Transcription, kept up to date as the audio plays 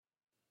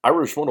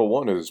Irish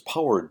 101 is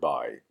powered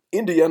by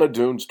Indiana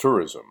Dunes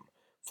Tourism.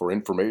 For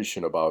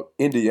information about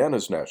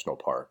Indiana's national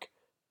park,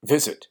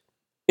 visit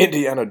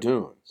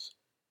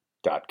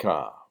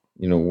indianadunes.com.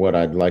 What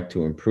I'd like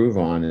to improve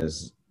on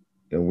is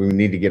we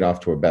need to get off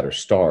to a better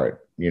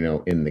start,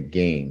 in the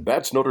game.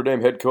 That's Notre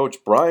Dame head coach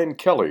Brian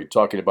Kelly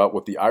talking about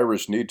what the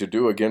Irish need to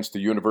do against the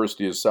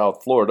University of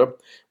South Florida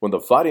when the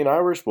Fighting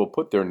Irish will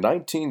put their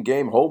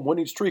 19-game home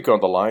winning streak on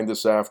the line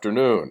this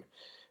afternoon.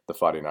 The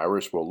Fighting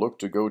Irish will look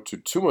to go to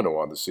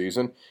 2-0 on the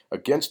season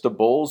against the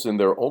Bulls in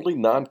their only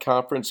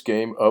non-conference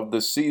game of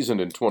the season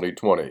in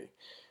 2020.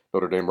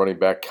 Notre Dame running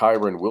back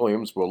Kyron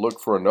Williams will look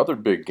for another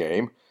big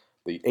game.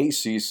 The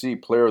ACC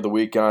Player of the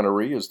Week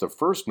honoree is the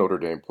first Notre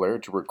Dame player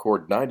to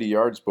record 90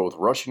 yards both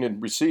rushing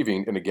and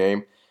receiving in a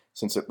game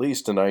since at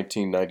least the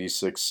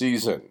 1996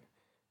 season.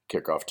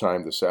 Kickoff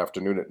time this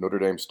afternoon at Notre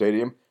Dame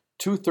Stadium,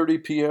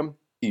 2:30 p.m.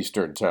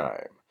 Eastern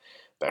Time.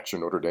 That's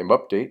your Notre Dame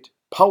update,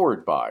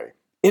 powered by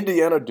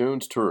Indiana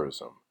Dunes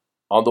Tourism,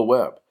 on the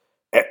web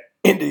at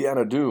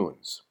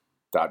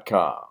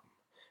indianadunes.com.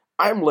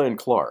 I'm Len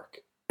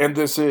Clark, and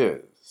this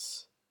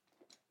is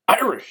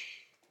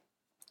Irish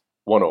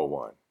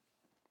 101.